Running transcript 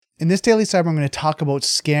In this Daily Cyber, I'm going to talk about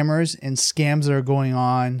scammers and scams that are going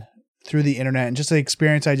on through the internet and just the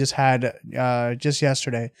experience I just had just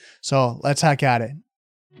yesterday. So let's hack at it.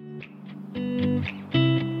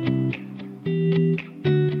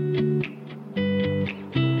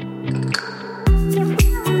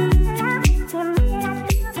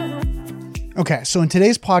 Okay, so in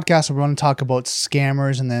today's podcast, we're going to talk about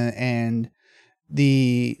scammers and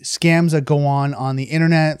the scams that go on the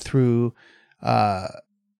internet through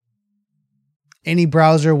any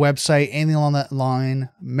browser, website, anything along that line,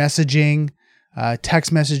 messaging,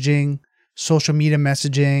 text messaging, social media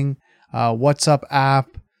messaging, WhatsApp app.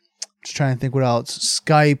 Just trying to think what else.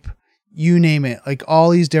 Skype, you name it. Like all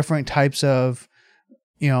these different types of,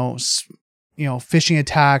 phishing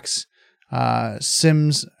attacks,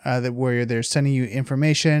 SIMs where they're sending you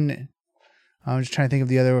information. I'm just trying to think of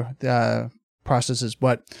the other processes,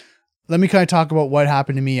 but let me kind of talk about what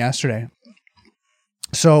happened to me yesterday.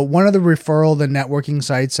 So one of the networking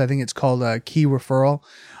sites, I think it's called Key Referral.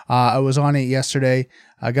 I was on it yesterday.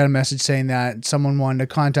 I got a message saying that someone wanted to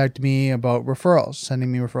contact me about referrals,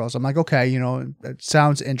 sending me referrals. I'm like, okay, it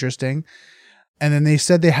sounds interesting. And then they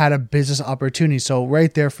said they had a business opportunity. So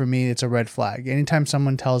right there for me, it's a red flag. Anytime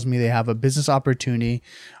someone tells me they have a business opportunity,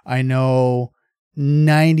 I know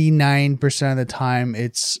 99% of the time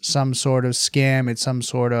it's some sort of scam. It's some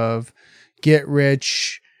sort of get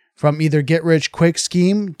rich quick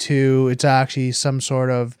scheme to it's actually some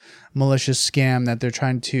sort of malicious scam that they're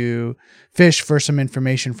trying to fish for some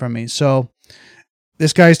information from me. So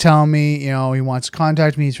this guy's telling me, he wants to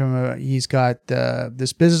contact me. He's got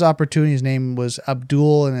this business opportunity. His name was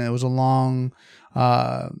Abdul, and it was a long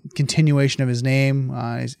continuation of his name.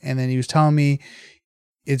 And then he was telling me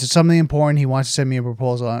it's something important. He wants to send me a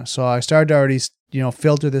proposal on it. So I started to already,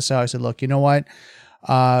 filter this out. I said, look, you know what?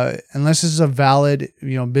 Unless this is a valid,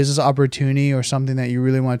 business opportunity or something that you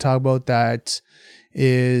really want to talk about that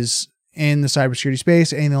is in the cybersecurity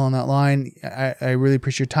space, anything along that line, I really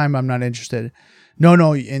appreciate your time. I'm not interested. No.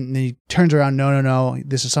 And he turns around. No.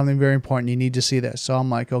 This is something very important. You need to see this. So I'm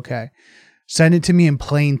like, okay, send it to me in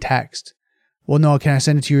plain text. Well, no, can I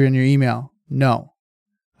send it to you in your email? No.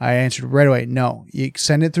 I answered right away. No, you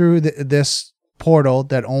send it through this portal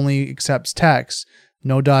that only accepts text.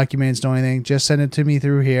 No documents, no anything. Just send it to me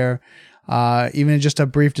through here. Even just a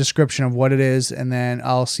brief description of what it is, and then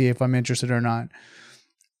I'll see if I'm interested or not.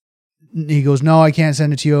 He goes, no, I can't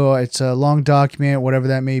send it to you. It's a long document, whatever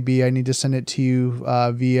that may be. I need to send it to you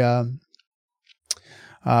via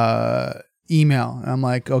email. And I'm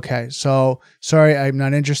like, okay, so sorry, I'm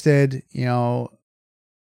not interested.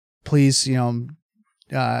 Please,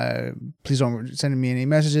 please don't send me any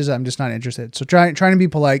messages. I'm just not interested. So trying to be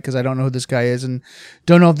polite because I don't know who this guy is and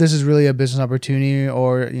don't know if this is really a business opportunity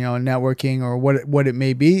or, networking or what it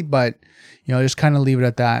may be, but, just kind of leave it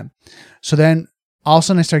at that. So then all of a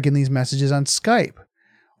sudden I start getting these messages on Skype.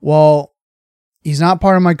 Well, he's not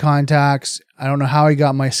part of my contacts. I don't know how he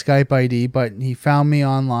got my Skype ID, but he found me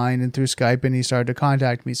online and through Skype and he started to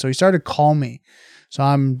contact me. So he started to call me. So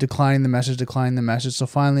I'm declining the message. So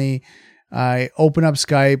finally, I open up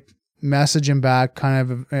Skype, message him back,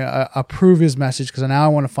 kind of approve his message because now I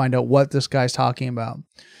want to find out what this guy's talking about.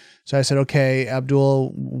 So I said, okay,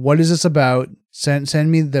 Abdul, what is this about?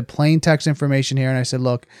 Send me the plain text information here. And I said,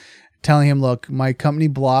 telling him, my company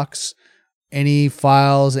blocks any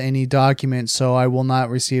files, any documents, so I will not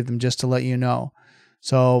receive them, just to let you know.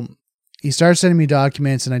 So he starts sending me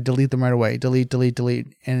documents and I delete them right away. Delete.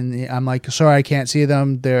 And I'm like, sorry, I can't see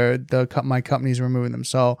them. My company's removing them.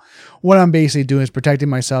 So what I'm basically doing is protecting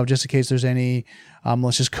myself just in case there's any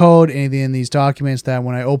malicious code, anything in these documents that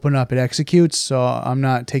when I open up, it executes. So I'm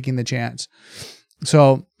not taking the chance.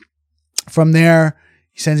 So from there,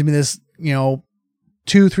 he sends me this,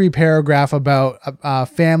 2-3 paragraph about a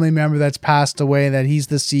family member that's passed away, that he's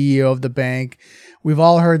the CEO of the bank. We've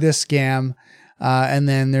all heard this scam. And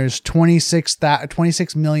then there's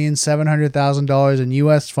 $26,700,000 in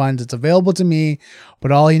U.S. funds. It's available to me,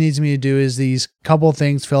 but all he needs me to do is these couple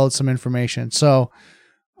things, fill out some information. So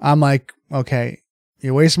I'm like, okay,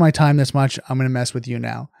 you're wasting my time this much. I'm going to mess with you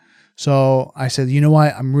now. So I said, you know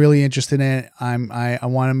what? I'm really interested in it. I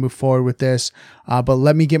want to move forward with this, but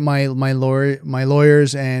let me get my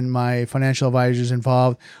lawyers and my financial advisors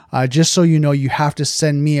involved. Just so you know, you have to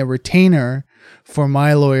send me a retainer for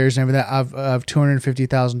my lawyers and everything of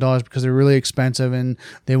 $250,000 because they're really expensive and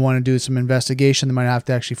they want to do some investigation. They might have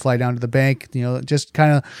to actually fly down to the bank, just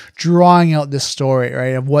kind of drawing out this story,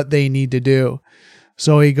 right, of what they need to do.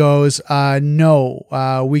 So he goes, no,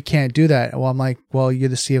 we can't do that. Well, I'm like, well, you're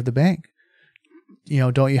the CEO of the bank.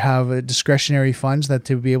 Don't you have discretionary funds that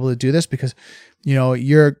to be able to do this? Because,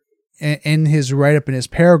 you're in his write-up, in his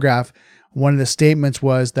paragraph, one of the statements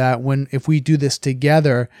was that if we do this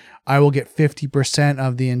together, I will get 50%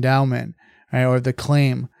 of the endowment, right, or the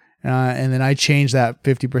claim. And then I changed that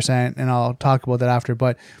 50%, and I'll talk about that after,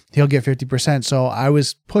 but he'll get 50%. So I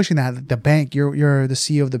was pushing that. The bank, you're the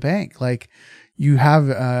CEO of the bank. Like, you have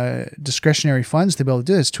discretionary funds to be able to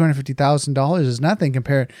do this. $250,000 is nothing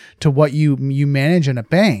compared to what you manage in a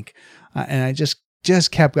bank. And I just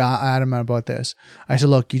kept adamant about this. I said,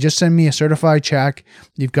 look, you just send me a certified check.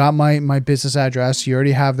 You've got my business address. You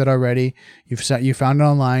already have that already. You found it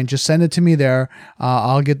online. Just send it to me there.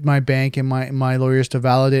 I'll get my bank and my lawyers to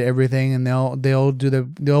validate everything, and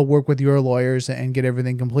they'll work with your lawyers and get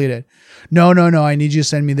everything completed. No. I need you to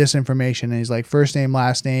send me this information. And he's like, first name,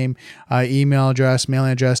 last name, email address,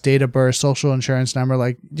 mailing address, date of birth, social insurance number,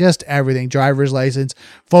 like just everything, driver's license,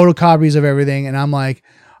 photocopies of everything. And I'm like,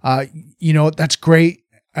 that's great.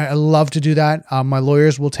 I love to do that. My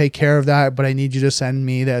lawyers will take care of that, but I need you to send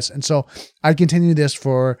me this. And so I continued this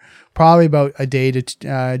for probably about a day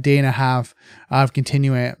to day and a half of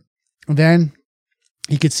continuing it. Then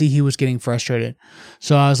he could see he was getting frustrated.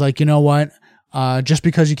 So I was like, you know what? Just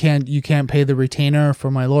because you can't pay the retainer for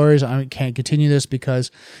my lawyers, I can't continue this because,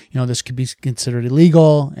 this could be considered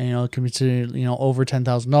illegal, and, it can be considered, over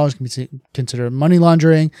 $10,000 can be considered money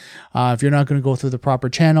laundering. If you're not going to go through the proper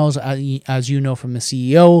channels, as you know, from the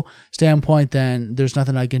CEO standpoint, then there's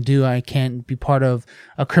nothing I can do. I can't be part of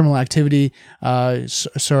a criminal activity.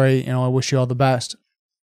 Sorry, I wish you all the best.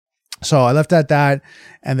 So I left at that,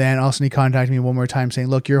 and then all of a sudden he contacted me one more time saying,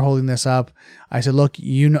 look, you're holding this up. I said, look,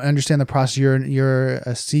 you understand the process. You're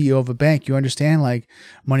a CEO of a bank. You understand like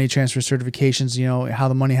money transfer certifications, how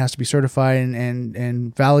the money has to be certified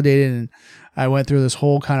and validated. And I went through this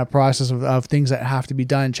whole kind of process of things that have to be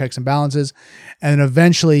done, checks and balances. And then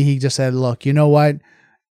eventually he just said, look, you know what?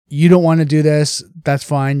 You don't want to do this. That's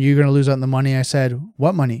fine. You're going to lose out on the money. I said,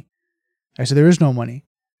 what money? I said, there is no money,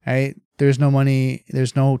 right? There's no money.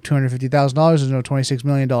 There's no $250,000. There's no $26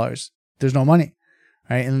 million. There's no money,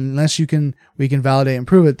 right? And unless we can validate and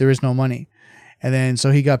prove it, there is no money. And then,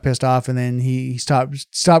 so he got pissed off, and then he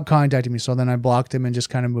stopped contacting me. So then I blocked him and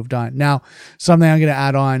just kind of moved on. Now, something I'm going to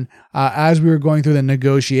add on, as we were going through the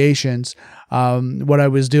negotiations, what I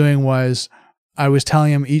was doing was I was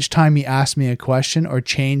telling him each time he asked me a question or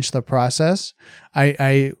changed the process,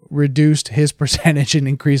 I reduced his percentage and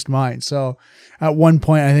increased mine. So at one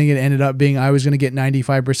point, I think it ended up being I was going to get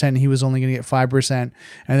 95% and he was only going to get 5%.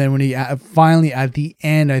 And then when he finally at the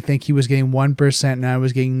end, I think he was getting 1% and I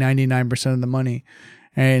was getting 99% of the money.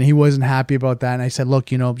 And he wasn't happy about that. And I said, look,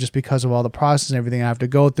 just because of all the process and everything I have to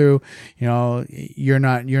go through, you're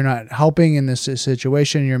not helping in this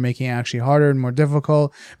situation. You're making it actually harder and more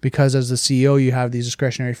difficult because as the CEO, you have these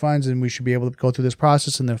discretionary funds and we should be able to go through this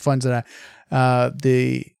process, and the funds that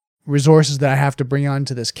the resources that I have to bring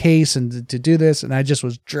onto this case and to do this. And I just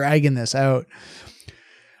was dragging this out.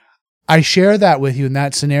 I share that with you in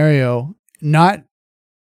that scenario, not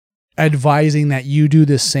advising that you do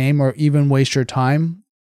the same or even waste your time.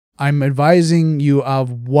 I'm advising you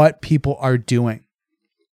of what people are doing.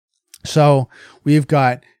 So we've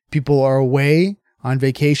got people are away on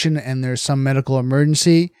vacation and there's some medical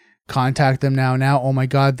emergency. Contact them now. Oh my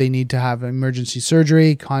God, they need to have emergency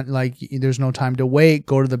surgery. There's no time to wait.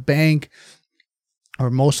 Go to the bank.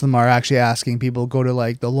 Or most of them are actually asking people go to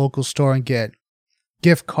like the local store and get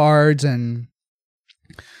gift cards and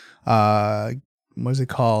what is it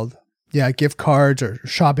called? Yeah, gift cards or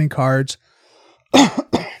shopping cards.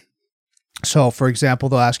 So, for example,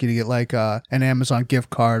 they'll ask you to get like an Amazon gift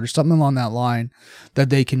card or something along that line that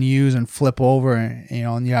they can use and flip over,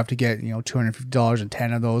 and you have to get, $250 and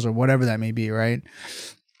 10 of those or whatever that may be, right?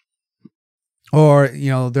 Or,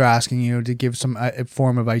 they're asking you to give some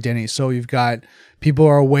form of identity. So you've got people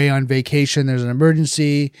are away on vacation. There's an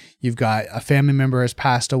emergency. You've got a family member has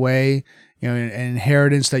passed away, an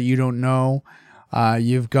inheritance that you don't know.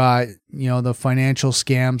 You've got, the financial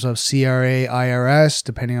scams of CRA, IRS,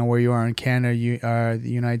 depending on where you are in Canada, the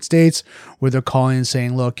United States, where they're calling and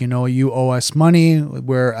saying, look, you owe us money.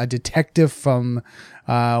 We're a detective from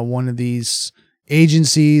one of these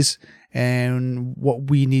agencies, and what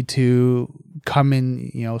we need to come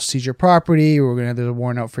in, seize your property. We're going to have a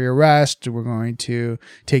warrant out for your arrest. We're going to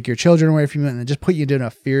take your children away from you and just put you in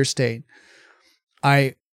a fear state.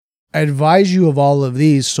 I advise you of all of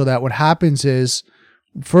these so that what happens is,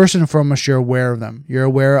 first and foremost, you're aware of them. You're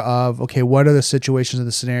aware of, okay, what are the situations and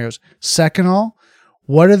the scenarios? Second of all,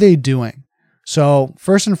 what are they doing? So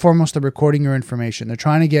first and foremost, they're recording your information. They're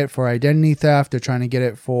trying to get it for identity theft. They're trying to get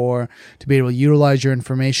it to be able to utilize your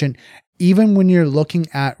information. Even when you're looking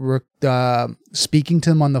at speaking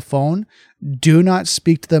to them on the phone, Do not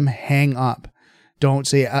speak to them. Hang up. Don't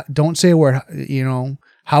say a word.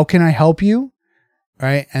 How can I help you?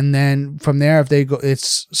 Right. And then from there, if they go,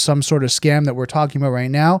 it's some sort of scam that we're talking about right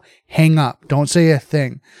now, hang up. Don't say a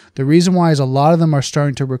thing. The reason why is a lot of them are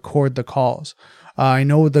starting to record the calls. I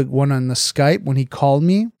know the one on the Skype, when he called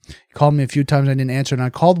me a few times. I didn't answer, and I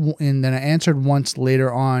called, and then I answered once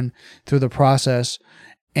later on through the process.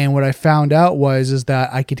 And what I found out is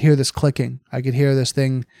that I could hear this clicking. I could hear this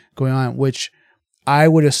thing going on, which I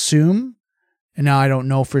would assume, and now I don't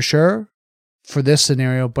know for sure for this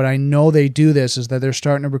scenario, but I know they do this, is that they're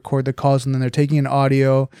starting to record the calls, and then they're taking an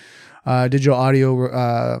digital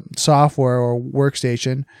audio software or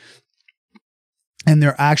workstation, and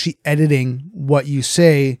they're actually editing what you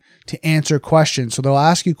say to answer questions. So they'll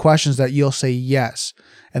ask you questions that you'll say yes,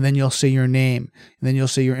 and then you'll say your name, and then you'll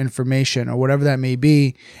say your information or whatever that may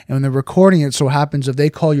be. And when they're recording it, so happens if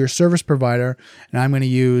they call your service provider, and I'm going to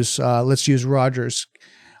use, let's use Rogers,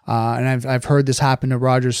 and I've heard this happen to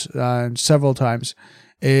Rogers several times,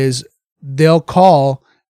 is they'll call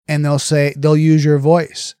and they'll use your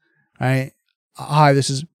voice, right? Hi, this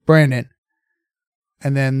is Brandon.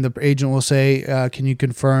 And then the agent will say, can you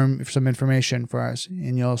confirm some information for us?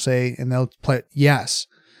 And you'll say, and they'll play yes.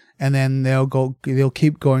 And then they'll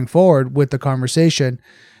keep going forward with the conversation.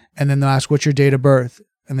 And then they'll ask, what's your date of birth?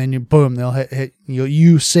 And then they'll hit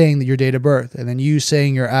you saying that your date of birth, and then you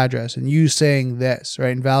saying your address, and you saying this,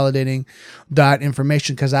 right? And validating that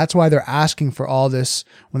information, because that's why they're asking for all this.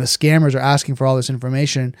 When the scammers are asking for all this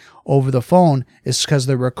information over the phone, is because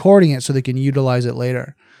they're recording it so they can utilize it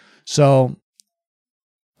later. So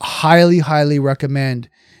highly, highly recommend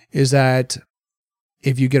is that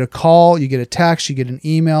if you get a call, you get a text, you get an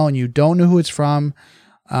email, and you don't know who it's from,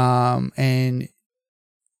 and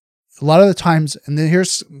a lot of the times, and then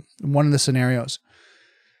here's one of the scenarios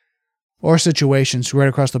or situations right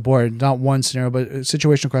across the board, not one scenario, but a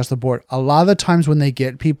situation across the board. A lot of the times when they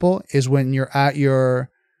get people is when you're at your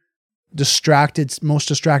most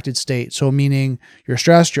distracted state. So meaning you're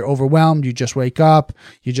stressed, you're overwhelmed, you just wake up,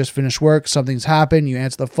 you just finished work, something's happened, you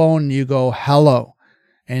answer the phone and you go, hello.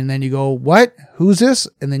 And then you go, what? Who's this?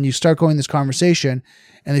 And then you start going this conversation,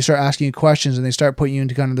 and they start asking you questions, and they start putting you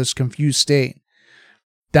into kind of this confused state.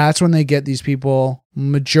 That's when they get these people,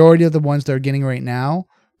 majority of the ones they're getting right now,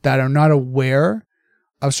 that are not aware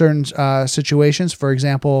of certain situations. For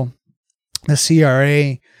example, the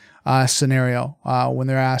CRA scenario, when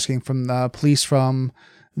they're asking from the police from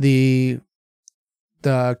the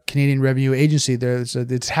Canadian Revenue Agency, there's the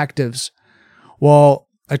detectives. Well,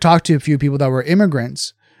 I talked to a few people that were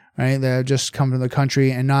immigrants, right? That have just come to the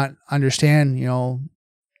country and not understand,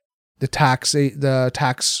 the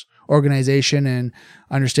tax organization and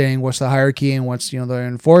understanding what's the hierarchy and what's, the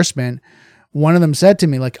enforcement. One of them said to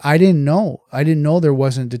me, like, I didn't know there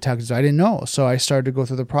wasn't detectives. I didn't know. So I started to go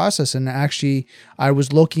through the process, and actually I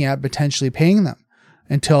was looking at potentially paying them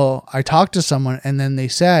until I talked to someone, and then they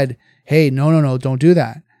said, hey, no, don't do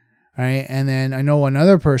that. Right. And then I know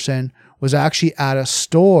another person was actually at a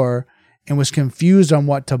store and was confused on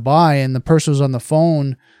what to buy. And the person was on the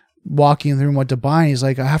phone walking through what to buy. And he's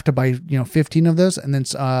like, I have to buy, 15 of this. And then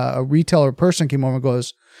a retailer person came over and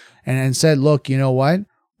goes and said, look, you know what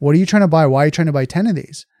are you trying to buy? Why are you trying to buy 10 of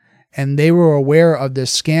these? And they were aware of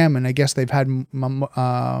this scam. And I guess they've had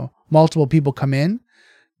multiple people come in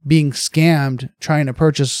being scammed, trying to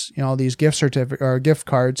purchase, these gift certificates or gift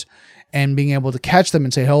cards, and being able to catch them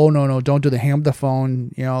and say, oh, no, don't do the hang up the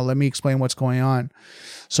phone. Let me explain what's going on.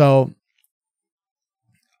 So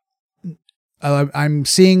I'm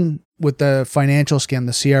seeing with the financial scam,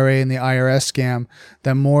 the CRA and the IRS scam,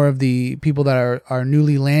 that more of the people that are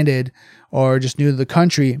newly landed or just new to the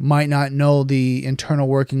country might not know the internal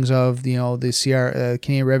workings of the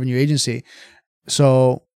Canadian Revenue Agency.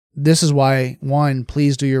 So this is why, one,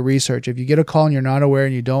 please do your research. If you get a call and you're not aware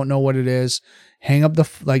and you don't know what it is, hang up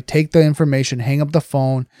take the information, hang up the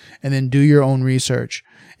phone, and then do your own research.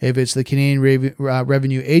 If it's the Canadian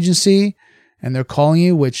Revenue Agency and they're calling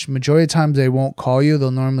you, which majority of the times they won't call you,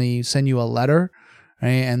 they'll normally send you a letter, right?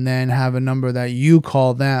 And then have a number that you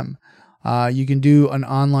call them. You can do an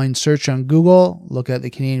online search on Google, look at the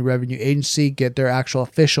Canadian Revenue Agency, get their actual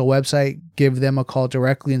official website, give them a call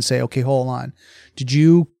directly and say, okay, hold on. Did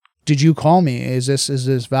you call me? Is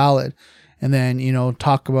this valid? And then,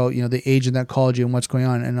 talk about, the agent that called you and what's going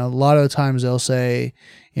on. And a lot of the times they'll say,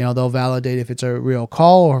 they'll validate if it's a real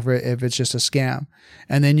call or if it's just a scam.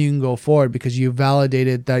 And then you can go forward because you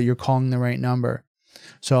validated that you're calling the right number.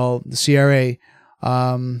 So the CRA,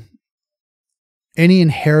 any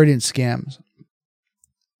inheritance scams,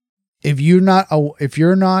 if you're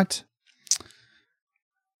not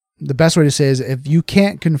the best way to say is if you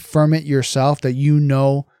can't confirm it yourself that you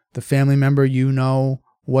know the family member, you know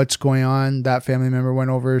what's going on, that family member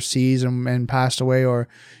went overseas and passed away, or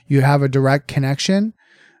you have a direct connection.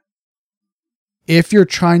 If you're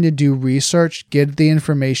trying to do research, get the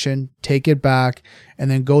information, take it back,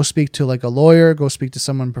 and then go speak to like a lawyer, go speak to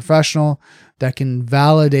someone professional that can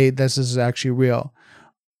validate this is actually real.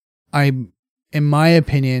 In my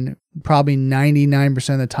opinion, probably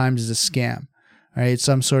 99% of the times is a scam. Right? It's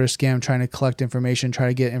some sort of scam trying to collect information, try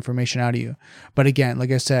to get information out of you. But again,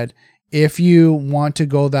 like I said, if you want to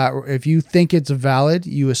go if you think it's valid,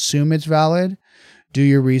 you assume it's valid, do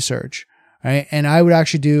your research. Right? And I would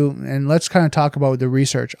actually and let's kind of talk about the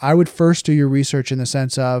research. I would first do your research in the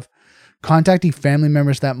sense of contacting family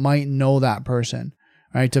members that might know that person,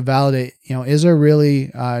 right? To validate, is there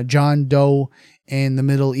really John Doe in the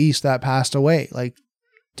Middle East that passed away? Like,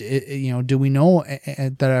 do we know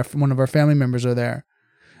that one of our family members are there?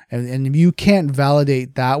 And if you can't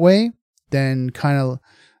validate that way, then kind of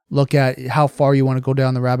look at how far you want to go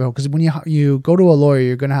down the rabbit hole. Because when you go to a lawyer,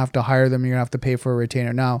 you're going to have to hire them. You're going to have to pay for a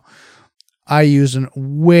retainer. Now, I used a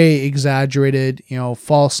way exaggerated,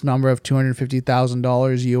 false number of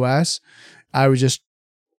 $250,000 US. I was just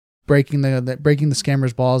breaking the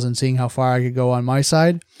scammer's balls and seeing how far I could go on my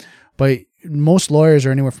side. But most lawyers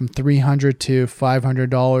are anywhere from $300 to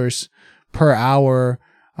 $500 per hour,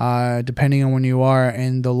 depending on when you are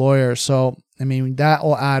in the lawyer. So, I mean, that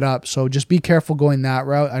will add up. So just be careful going that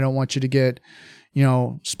route. I don't want you to get,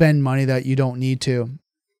 spend money that you don't need to.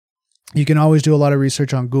 You can always do a lot of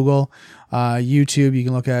research on Google, YouTube. You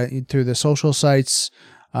can look at through the social sites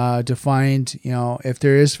to find, if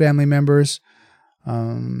there is family members.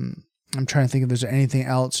 I'm trying to think if there's anything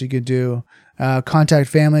else you could do. Contact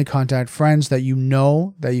family, contact friends that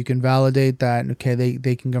that you can validate that, okay,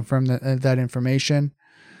 they can confirm that information.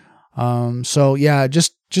 So yeah,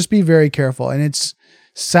 just be very careful. And it's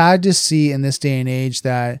sad to see in this day and age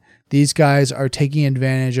that these guys are taking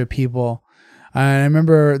advantage of people. And I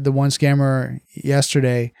remember the one scammer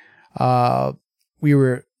yesterday, we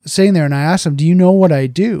were sitting there and I asked him, do you know what I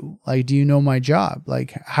do? Like, do you know my job?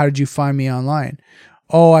 Like, how did you find me online?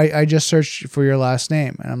 Oh, I just searched for your last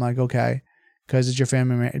name. And I'm like, okay, because it's your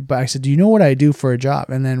family member. But I said, do you know what I do for a job?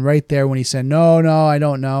 And then right there when he said, no, I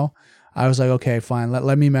don't know. I was like, okay, fine.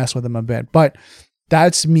 Let me mess with him a bit. But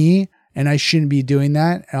that's me. And I shouldn't be doing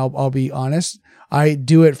that. I'll be honest. I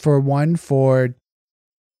do it for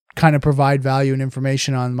kind of provide value and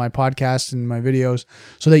information on my podcast and my videos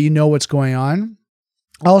so that you know what's going on.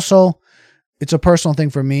 Also, it's a personal thing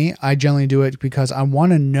for me. I generally do it because I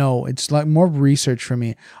want to know. It's like more research for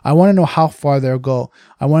me. I want to know how far they'll go.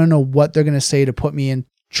 I want to know what they're going to say to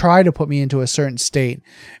try to put me into a certain state,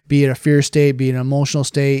 be it a fear state, be it an emotional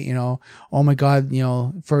state, oh my God,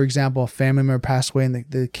 for example, a family member passed away and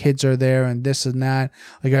the kids are there and this and that.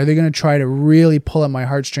 Like, are they going to try to really pull at my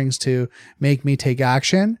heartstrings to make me take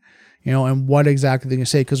action? And what exactly they're going to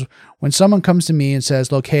say? Because when someone comes to me and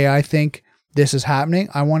says, look, hey, I think this is happening,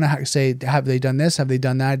 I want to say, have they done this? Have they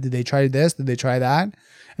done that? Did they try this? Did they try that?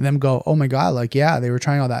 And then go, oh my God, like, yeah, they were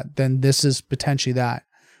trying all that. Then this is potentially that.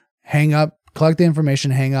 Hang up, collect the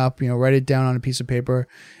information, hang up, write it down on a piece of paper.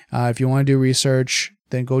 If you want to do research,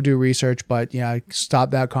 then go do research. But yeah, stop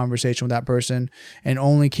that conversation with that person and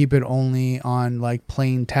only keep it on like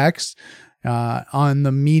plain text. On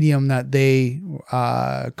the medium that they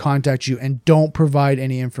contact you, and don't provide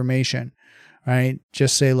any information, right?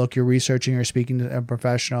 Just say, look, you're researching or speaking to a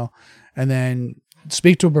professional, and then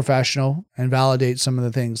speak to a professional and validate some of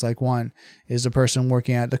the things. Like, one, is the person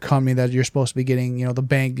working at the company that you're supposed to be getting, the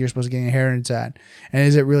bank you're supposed to get inheritance at, and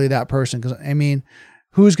is it really that person? Because I mean,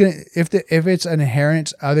 who's gonna, if it's an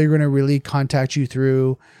inheritance, are they going to really contact you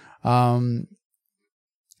through Skype?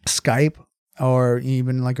 Or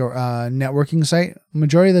even like a networking site?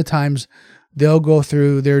 Majority of the times, they'll go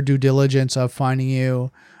through their due diligence of finding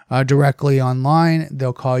you directly online.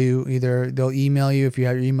 They'll call you, they'll email you if you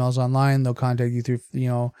have your emails online. They'll contact you through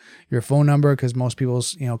your phone number, because most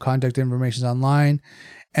people's contact information is online.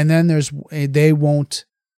 And then they won't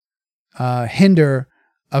hinder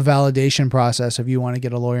a validation process. If you want to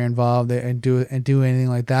get a lawyer involved and do anything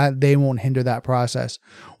like that, they won't hinder that process.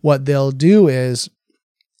 What they'll do is,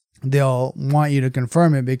 they'll want you to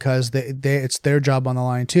confirm it, because it's their job on the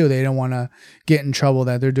line too. They don't want to get in trouble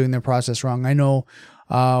that they're doing their process wrong. I know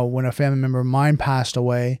when a family member of mine passed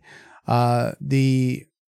away, the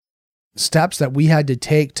steps that we had to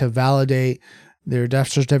take to validate their death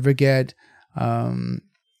certificate,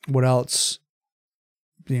 what else?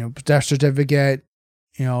 Death certificate,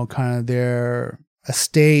 kind of their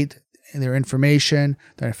estate, their information,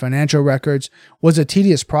 their financial records, was a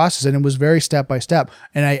tedious process, and it was very step by step.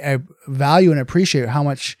 And I value and appreciate how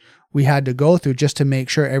much we had to go through just to make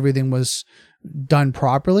sure everything was done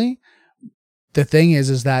properly. The thing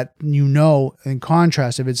is that, in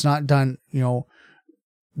contrast, if it's not done,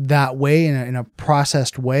 that way in a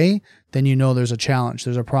processed way, then there's a challenge,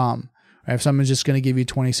 there's a problem. Right? If someone's just going to give you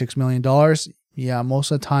 $26 million, yeah,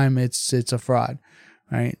 most of the time it's a fraud,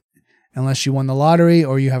 right? Unless you won the lottery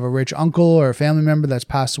or you have a rich uncle or a family member that's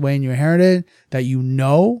passed away and you inherited that,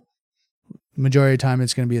 majority of the time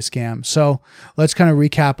it's going to be a scam. So let's kind of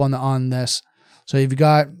recap on this. So you've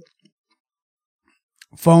got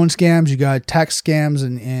phone scams, you got text scams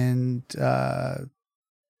and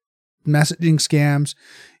messaging scams.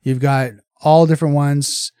 You've got all different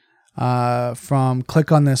ones, from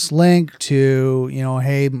click on this link to,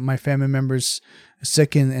 hey, my family member's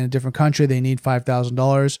sick in a different country, they need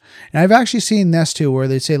 $5,000. And I've actually seen this too, where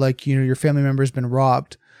they say your family member's been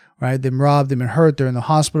robbed, right? They've been robbed, they've been hurt, they're in the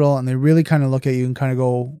hospital, and they really kind of look at you and kind of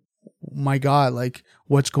go, my God,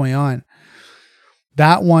 what's going on?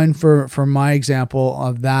 That one, for my example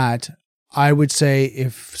of that, I would say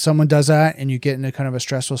if someone does that and you get in a kind of a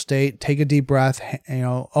stressful state, take a deep breath,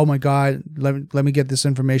 oh my God, let me get this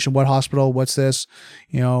information. What hospital? What's this?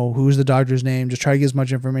 Who's the doctor's name? Just try to get as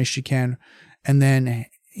much information as you can. And then,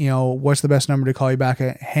 what's the best number to call you back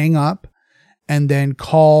at? Hang up and then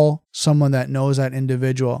call someone that knows that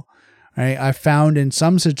individual. Right? I found in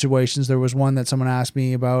some situations, there was one that someone asked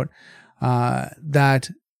me about, that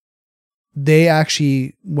they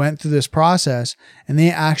actually went through this process and they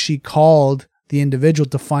actually called the individual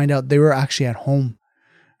to find out they were actually at home,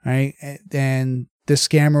 right? And this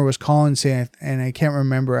scammer was calling saying, and I can't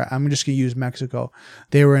remember, I'm just going to use Mexico.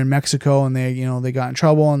 They were in Mexico and they got in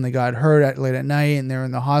trouble and they got hurt late at night and they're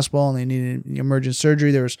in the hospital and they needed emergent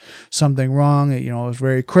surgery. There was something wrong. It was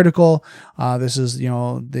very critical. This is,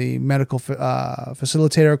 the medical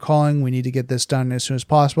facilitator calling. We need to get this done as soon as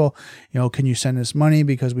possible. Can you send us money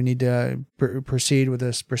because we need to proceed with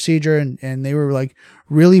this procedure? And they were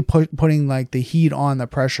really putting the heat on, the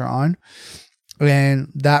pressure on.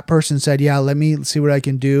 And that person said, yeah, let me see what I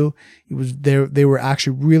can do. They were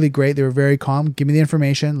actually really great. They were very calm. Give me the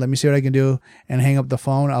information. Let me see what I can do and hang up the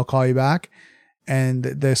phone. I'll call you back. And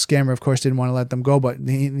the scammer, of course, didn't want to let them go, but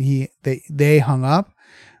they hung up,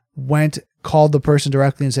 called the person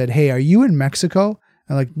directly and said, hey, are you in Mexico?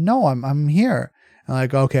 And no, I'm here.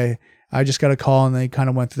 And okay, I just got a call, and they kind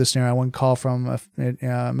of went through the scenario. One call from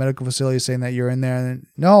a medical facility saying that you're in there. And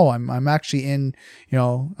no, I'm actually in,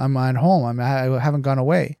 I'm at home. I haven't gone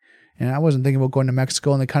away. And I wasn't thinking about going to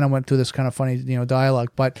Mexico. And they kind of went through this kind of funny,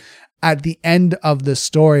 dialogue. But at the end of the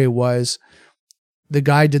story was the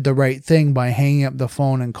guy did the right thing by hanging up the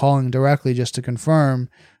phone and calling directly just to confirm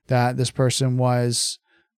that this person was,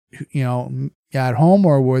 at home,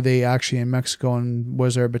 or were they actually in Mexico and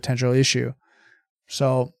was there a potential issue?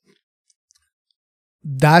 So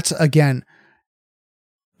that's, again,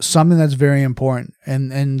 something that's very important.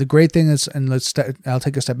 And the great thing is, and I'll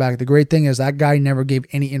take a step back. The great thing is that guy never gave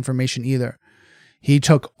any information either. He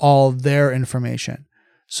took all their information.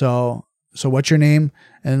 So what's your name?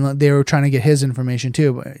 And they were trying to get his information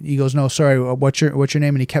too. But he goes, no, sorry, what's your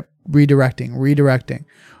name? And he kept redirecting.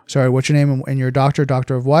 Sorry, what's your name and your doctor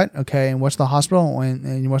of what? Okay. And what's the hospital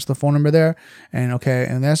and what's the phone number there? And okay.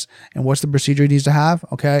 And this, and what's the procedure he needs to have?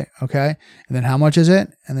 Okay. And then how much is it?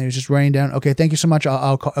 And then he was just writing down, okay, thank you so much.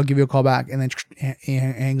 I'll give you a call back. And then he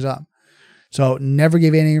hangs up. So never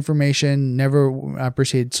gave any information, never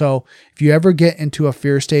proceeded. So if you ever get into a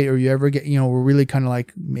fear state, or you ever get, we're really kind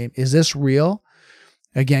of is this real?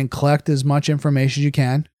 Again, collect as much information as you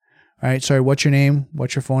can. All right. Sorry. What's your name?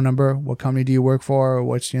 What's your phone number? What company do you work for? Or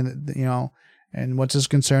what's, and what's this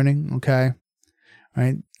concerning? Okay. All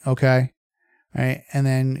right. Okay. All right. And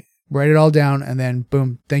then write it all down, and then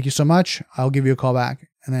boom, thank you so much. I'll give you a call back,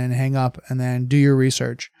 and then hang up, and then do your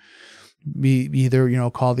research. Be either,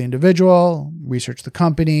 call the individual, research the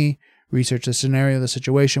company, research the scenario, the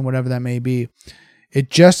situation, whatever that may be. It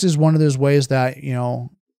just is one of those ways that,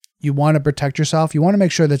 you want to protect yourself. You want to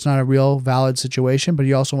make sure that's not a real valid situation, but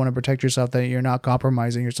you also want to protect yourself that you're not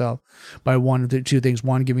compromising yourself by one of the two things.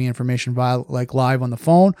 One, giving information live on the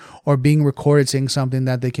phone, or being recorded saying something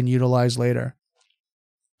that they can utilize later.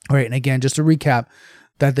 All right. And again, just to recap,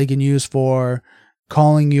 that they can use for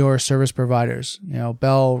calling your service providers,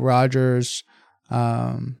 Bell, Rogers,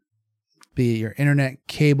 be it your internet,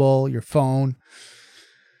 cable, your phone.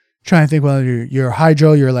 Trying to think whether your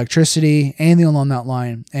hydro, your electricity, anything along that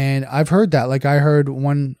line. And I've heard that. I heard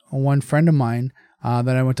one friend of mine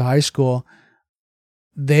that I went to high school,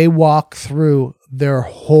 they walk through their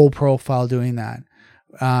whole profile doing that.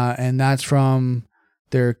 And that's from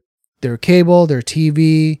their cable, their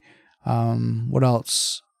TV, what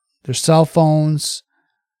else? Their cell phones,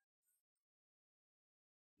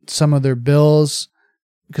 some of their bills.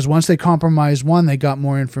 Because once they compromised one, they got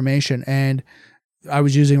more information. And I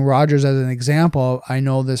was using Rogers as an example. I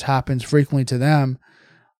know this happens frequently to them.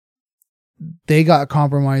 They got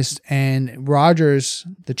compromised, and Rogers,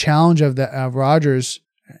 the challenge of Rogers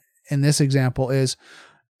in this example is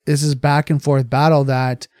this is back and forth battle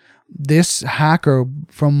that this hacker,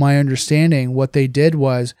 from my understanding, what they did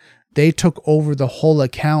was they took over the whole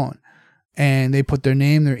account and they put their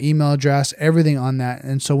name, their email address, everything on that.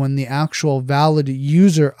 And so when the actual valid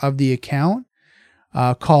user of the account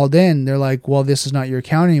called in, they're like, well, this is not your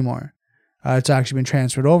account anymore. It's actually been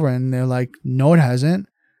transferred over. And they're like, no, it hasn't.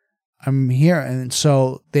 I'm here. And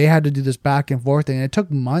so they had to do this back and forth thing. And it took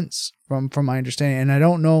months from my understanding. And I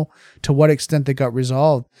don't know to what extent they got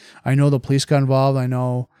resolved. I know the police got involved. I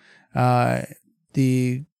know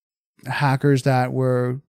the hackers that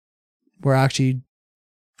were actually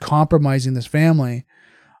compromising this family.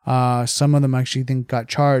 Some of them actually think got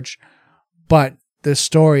charged. But the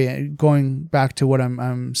story, going back to what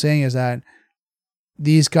I'm saying, is that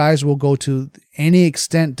these guys will go to any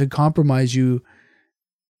extent to compromise you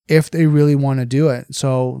if they really want to do it.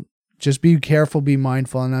 So just be careful, be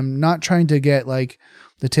mindful. And I'm not trying to get like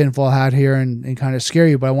the tinfoil hat here and kind of scare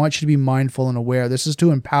you, but I want you to be mindful and aware. This is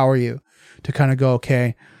to empower you to kind of go,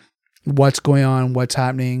 okay, what's going on, what's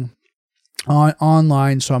happening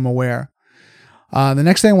online, so I'm aware. The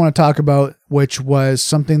next thing I want to talk about, which was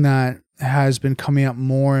something that has been coming up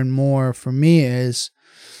more and more for me, is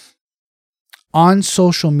on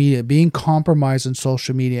social media, being compromised on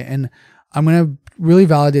social media. And I'm going to really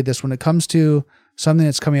validate this when it comes to something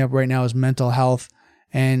that's coming up right now is mental health.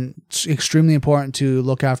 And it's extremely important to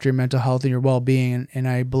look after your mental health and your well-being. And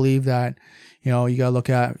I believe that, you got to look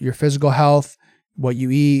at your physical health, what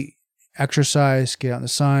you eat, exercise, get out in the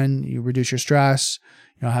sun, you reduce your stress,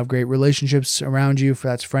 have great relationships around you, if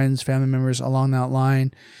that's friends, family members, along that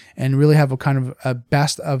line, and really have a kind of a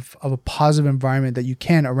best of a positive environment that you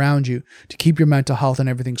can around you to keep your mental health and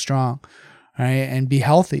everything strong, right? And be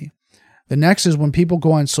healthy. The next is when people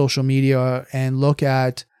go on social media and look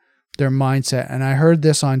at their mindset. And I heard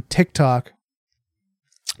this on TikTok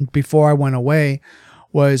before I went away,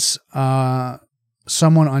 was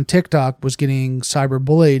someone on TikTok was getting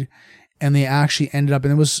cyberbullied, and they actually ended up,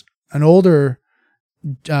 and it was an older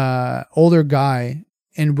guy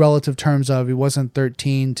in relative terms of, he wasn't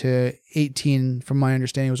 13 to 18 from my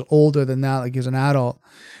understanding. He was older than that, like he was an adult,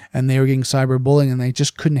 and they were getting cyberbullying, and they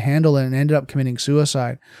just couldn't handle it and ended up committing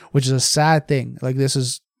suicide, which is a sad thing. Like, this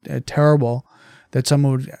is terrible that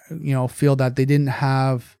someone would, feel that they didn't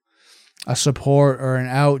have a support or an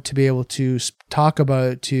out to be able to talk about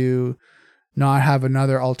it, to not have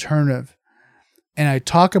another alternative. And I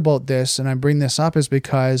talk about this and I bring this up is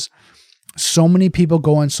because so many people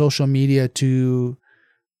go on social media to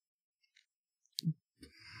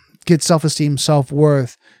get self-esteem,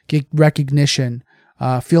 self-worth, get recognition,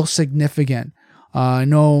 feel significant. I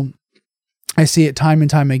know I see it time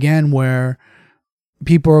and time again where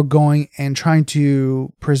people are going and trying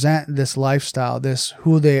to present this lifestyle, this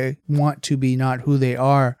who they want to be, not who they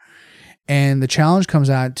are. And the challenge comes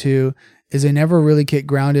out to is they never really get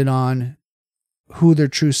grounded on who their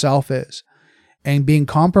true self is. And being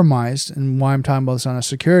compromised, and why I'm talking about this on a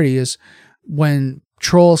security, is when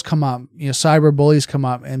trolls come up, cyber bullies come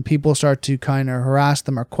up, and people start to kind of harass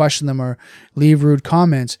them or question them or leave rude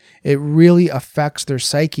comments, it really affects their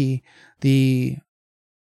psyche, the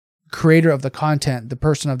creator of the content, the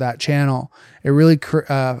person of that channel. It really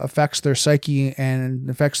affects their psyche and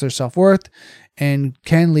affects their self-worth, and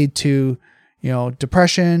can lead to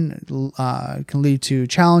depression, can lead to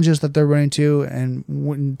challenges that they're running into, and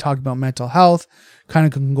when talking about mental health, kind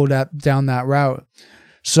of can go down that route.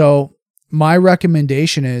 So my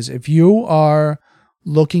recommendation is, if you are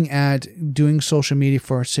looking at doing social media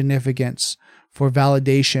for significance, for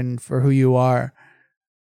validation for who you are,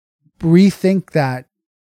 rethink that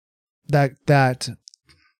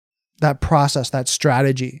process, that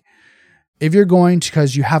strategy. If you're going to,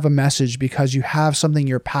 because you have a message, because you have something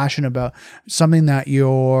you're passionate about, something that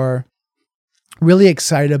you're really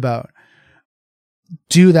excited about,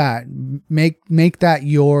 do that. Make that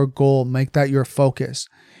your goal. Make that your focus.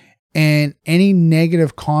 And any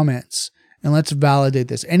negative comments, and let's validate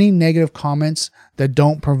this, any negative comments that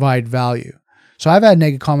don't provide value. So I've had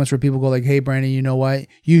negative comments where people go like, hey, Brandon, you know what?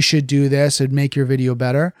 You should do this and make your video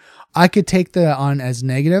better. I could take that on as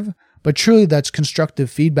negative, but truly that's constructive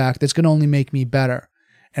feedback that's going to only make me better.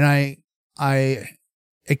 And I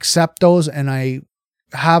accept those, and I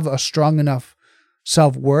have a strong enough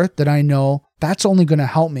self-worth that I know that's only going to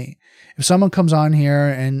help me. If someone comes on here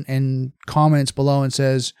and comments below and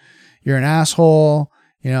says, you're an asshole,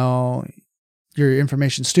 your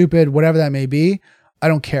information's stupid, whatever that may be, I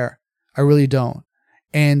don't care. I really don't.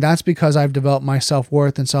 And that's because I've developed my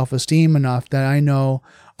self-worth and self-esteem enough that I know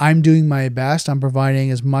I'm doing my best. I'm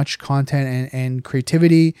providing as much content and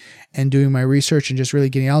creativity and doing my research and just really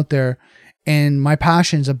getting out there. And my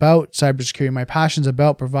passion's about cybersecurity. My passion's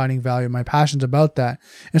about providing value. My passion's about that.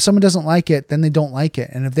 If someone doesn't like it, then they don't like it.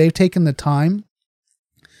 And if they've taken the time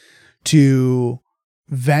to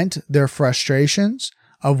vent their frustrations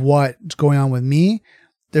of what's going on with me,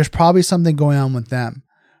 there's probably something going on with them.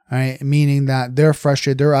 Right? Meaning that they're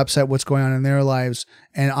frustrated, they're upset what's going on in their lives,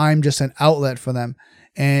 and I'm just an outlet for them.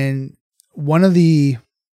 And one of the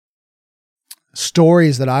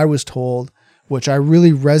stories that I was told, which I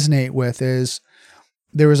really resonate with, is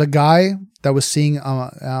there was a guy that was seeing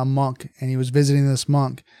a monk, and he was visiting this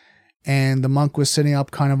monk, and the monk was sitting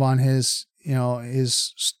up kind of on his area,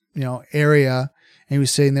 and he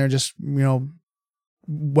was sitting there just,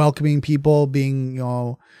 welcoming people,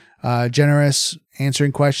 being, generous,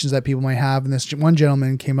 answering questions that people might have. And this one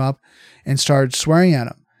gentleman came up and started swearing at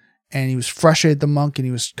him, and he was frustrated at the monk, and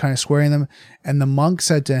he was kind of swearing at him. And the monk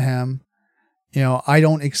said to him, I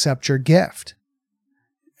don't accept your gift.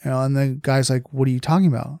 And the guy's like, what are you talking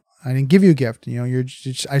about? I didn't give you a gift.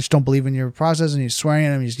 I just don't believe in your process. And he's swearing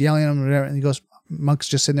at him, he's yelling at him, whatever. And he goes, monk's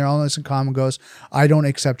just sitting there all nice and calm and goes, I don't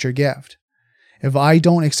accept your gift. If I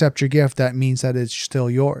don't accept your gift, that means that it's still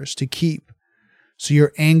yours to keep. So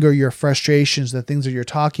your anger, your frustrations, the things that you're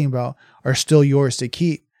talking about are still yours to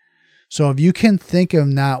keep. So if you can think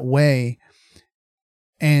of that way,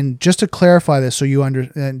 and just to clarify this so you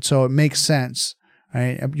understand, so it makes sense,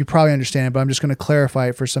 right? You probably understand it, but I'm just going to clarify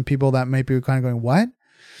it for some people that might be kind of going, what?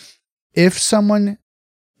 If someone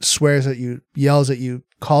swears at you, yells at you,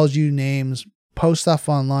 calls you names, posts stuff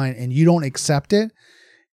online, and you don't accept it,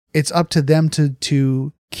 it's up to them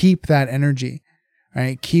to keep that energy,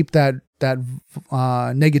 right? Keep that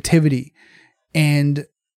negativity, and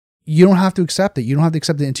you don't have to accept it. You don't have to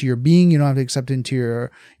accept it into your being. You don't have to accept it into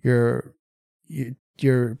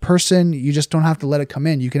your person. You just don't have to let it come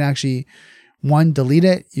in. You can actually, one, delete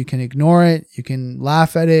it. You can ignore it. You can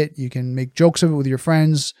laugh at it. You can make jokes of it with your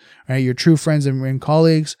friends, right? Your true friends and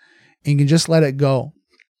colleagues, and you can just let it go.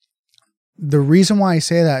 The reason why I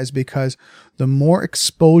say that is because the more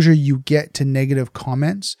exposure you get to negative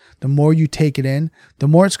comments, the more you take it in, the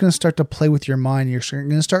more it's going to start to play with your mind. You're going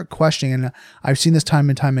to start questioning. And I've seen this time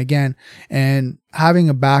and time again. And having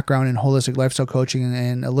a background in holistic lifestyle coaching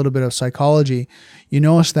and a little bit of psychology, you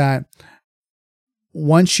notice that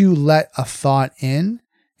once you let a thought in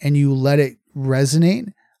and you let it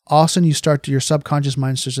resonate, all of a sudden your subconscious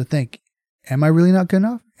mind starts to think, am I really not good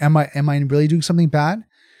enough? Am I really doing something bad?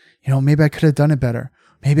 Maybe I could have done it better.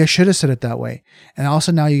 Maybe I should have said it that way. And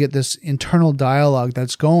also now you get this internal dialogue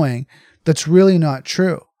that's going, that's really not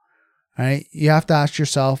true, right? You have to ask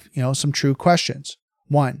yourself, some true questions.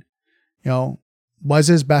 One,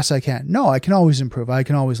 was it as best I can? No, I can always improve. I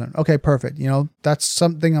can always learn. Okay, perfect. That's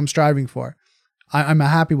something I'm striving for. I'm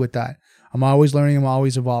happy with that. I'm always learning. I'm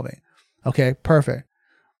always evolving. Okay, perfect.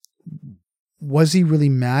 Was he really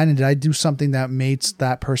mad? And did I do something that made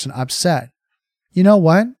that person upset? You know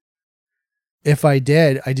what? If I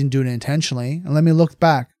did, I didn't do it intentionally. And let me look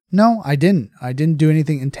back. No, I didn't. I didn't do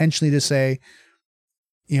anything intentionally to say,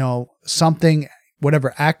 something,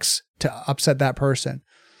 whatever, X to upset that person.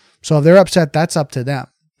 So if they're upset, that's up to them.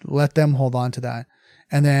 Let them hold on to that.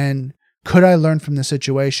 And then, could I learn from the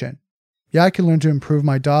situation? Yeah, I can learn to improve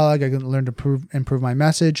my dialogue. I can learn to improve my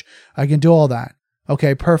message. I can do all that.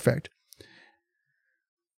 Okay, perfect.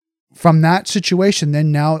 From that situation,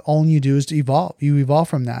 then now all you do is to evolve. You evolve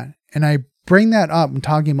from that. And I bring that up. I'm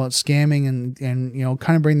talking about scamming and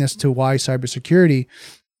kind of bring this to why cybersecurity.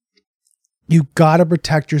 You got to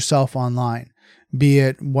protect yourself online, be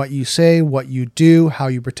it what you say, what you do, how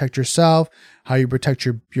you protect yourself, how you protect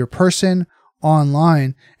your person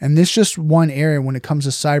online. And this is just one area when it comes to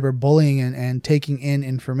cyberbullying and taking in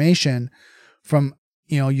information from,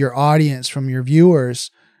 your audience, from your viewers.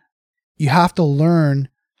 You have to learn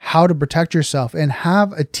how to protect yourself and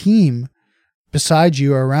have a team beside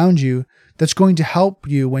you or around you that's going to help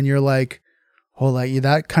you when you're like, oh,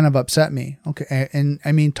 that kind of upset me. Okay. And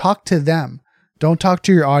I mean, talk to them. Don't talk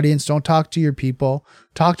to your audience. Don't talk to your people.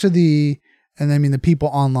 Talk to the people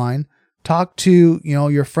online. Talk to,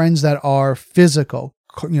 your friends that are physical,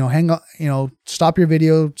 hang up, stop your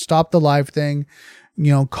video, stop the live thing,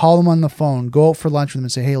 call them on the phone, go out for lunch with them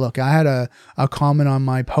and say, hey, look, I had a comment on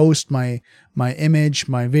my post, my image,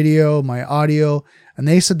 my video, my audio, and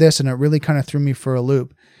they said this, and it really kind of threw me for a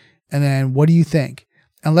loop. And then what do you think?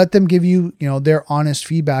 And let them give you, their honest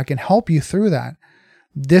feedback and help you through that.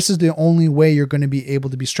 This is the only way you're going to be able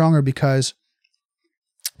to be stronger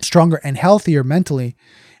and healthier mentally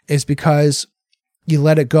is because you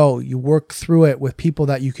let it go. You work through it with people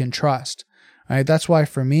that you can trust. Right? That's why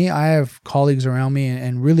for me, I have colleagues around me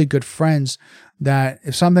and really good friends that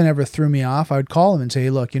if something ever threw me off, I would call them and say, hey,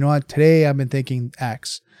 look, you know what? Today I've been thinking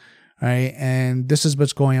X, right? And this is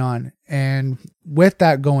what's going on. And with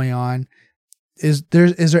that going on, is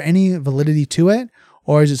there any validity to it?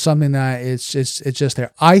 Or is it something that it's just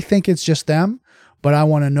there? I think it's just them, but I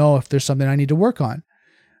want to know if there's something I need to work on.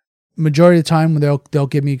 Majority of the time they'll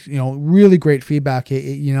give me, really great feedback.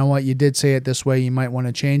 Hey, you know what? You did say it this way. You might want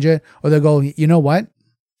to change it. Or they'll go, you know what?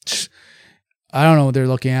 I don't know what they're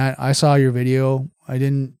looking at. I saw your video. I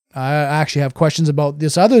actually have questions about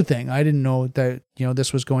this other thing. I didn't know that,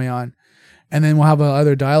 this was going on. And then we'll have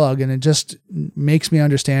other dialogue, and it just makes me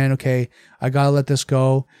understand, okay, I got to let this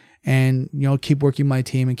go and, keep working my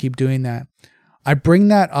team and keep doing that. I bring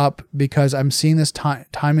that up because I'm seeing this time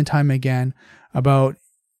and time again about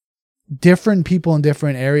different people in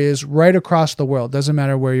different areas right across the world. Doesn't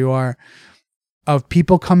matter where you are, of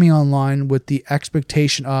people coming online with the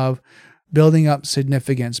expectation of building up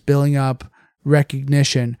significance, building up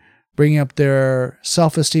recognition, bringing up their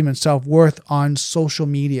self-esteem and self-worth on social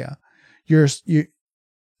media. Jada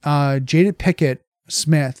Pinkett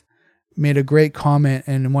Smith made a great comment,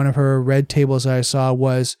 and one of her red tables that I saw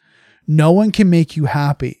was, no one can make you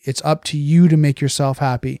happy. It's up to you to make yourself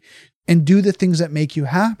happy and do the things that make you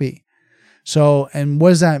happy. So, and what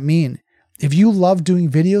does that mean? If you love doing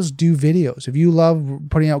videos, do videos. If you love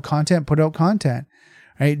putting out content, put out content,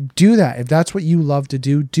 right? Do that. If that's what you love to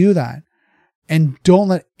do, do that. And don't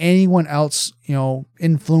let anyone else,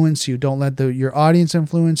 influence you. Don't let your audience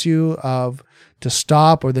influence you to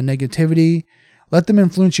stop, or the negativity. Let them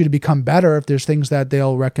influence you to become better. If there's things that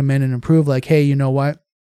they'll recommend and improve, like, hey, you know what?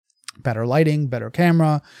 Better lighting, better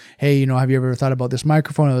camera. Hey, have you ever thought about this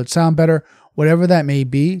microphone? It'll sound better. Whatever that may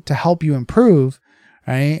be to help you improve,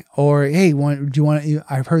 right? Or, hey, do you want to,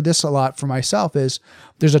 I've heard this a lot for myself, is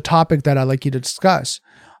there's a topic that I'd like you to discuss.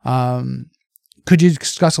 Could you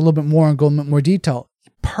discuss a little bit more and go into more detail?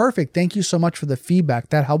 Perfect. Thank you so much for the feedback.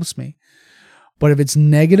 That helps me. But if it's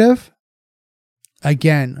negative,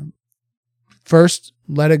 again, first,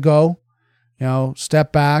 let it go,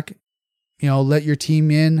 step back, let your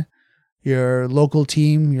team in, your local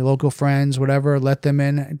team, your local friends, whatever, let them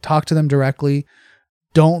in, talk to them directly.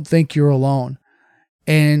 Don't think you're alone.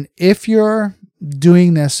 And if you're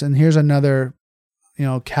doing this, and here's another,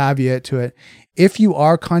 caveat to it. If you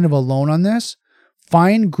are kind of alone on this,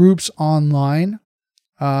 find groups online.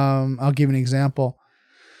 I'll give an example.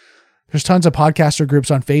 There's tons of podcaster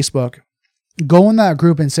groups on Facebook. Go in that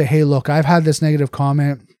group and say, hey, look, I've had this negative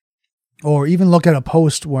comment. Or even look at a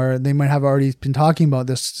post where they might have already been talking about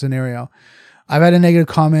this scenario. I've had a negative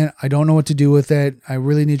comment. I don't know what to do with it. I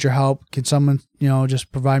really need your help. Can someone,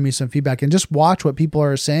 just provide me some feedback, and just watch what people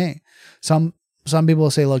are saying. Some people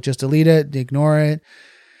will say, look, just delete it, ignore it.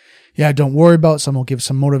 Yeah, don't worry about it. Some will give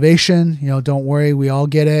some motivation. Don't worry. We all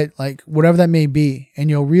get it. Like whatever that may be.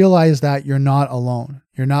 And you'll realize that you're not alone.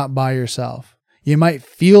 You're not by yourself. You might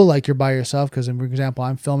feel like you're by yourself because, for example,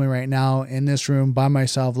 I'm filming right now in this room by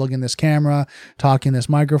myself, looking at this camera, talking this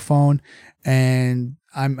microphone, and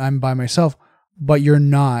I'm by myself. But you're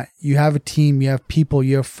not. You have a team, you have people,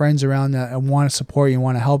 you have friends around that want to support you,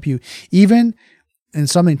 want to help you. Even, and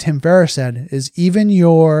something Tim Ferriss said, is even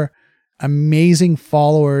your amazing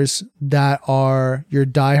followers that are your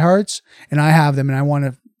diehards, and I have them, and I want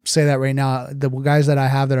to say that right now, the guys that I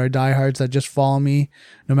have that are diehards that just follow me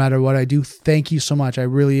no matter what I do, thank you so much. I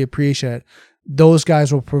really appreciate it. Those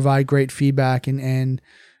guys will provide great feedback and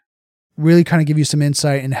really kind of give you some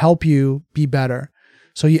insight and help you be better.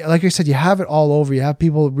 So like I said, you have it all over. You have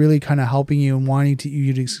people really kind of helping you and wanting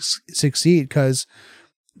you to succeed, because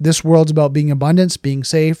this world's about being abundance, being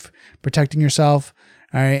safe, protecting yourself.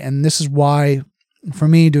 All right. And this is why, for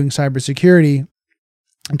me, doing cybersecurity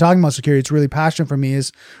and talking about security, it's really passionate for me,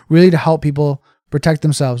 is really to help people protect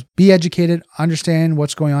themselves, be educated, understand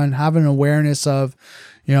what's going on, have an awareness of,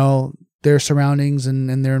 their surroundings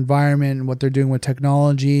and their environment and what they're doing with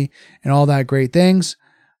technology and all that great things,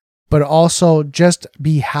 but also just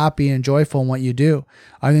be happy and joyful in what you do.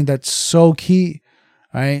 I think that's so key.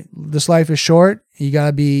 Right? This life is short. You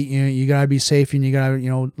gotta be, you gotta be safe, and you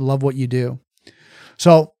gotta, love what you do.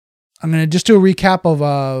 So I'm going to just do a recap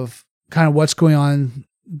of kind of what's going on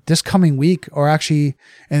this coming week, or actually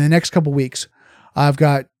in the next couple weeks. I've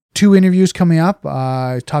got 2 interviews coming up.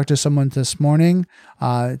 I talked to someone this morning.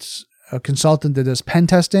 It's a consultant that does pen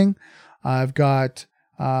testing. I've got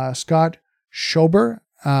Scott Schober.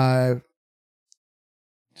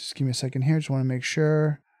 Just give me a second here. Just want to make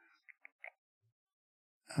sure.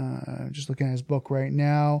 Just looking at his book right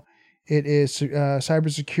now. It is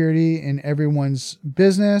Cybersecurity in Everyone's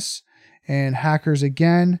Business and Hackers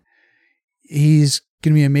Again. He's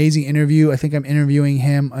going to be an amazing interview. I think I'm interviewing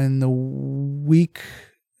him in the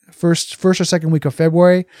first or second week of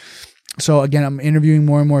February. So again, I'm interviewing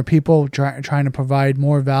more and more people, trying to provide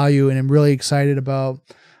more value, and I'm really excited about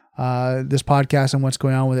this podcast and what's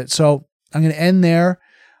going on with it. So I'm going to end there.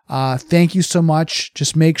 Thank you so much.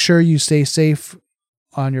 Just make sure you stay safe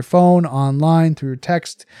on your phone, online, through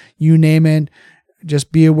text, you name it.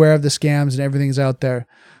 Just be aware of the scams and everything's out there.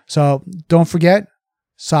 So don't forget,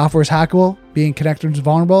 software is hackable, being connected is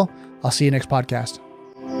vulnerable. I'll see you next podcast.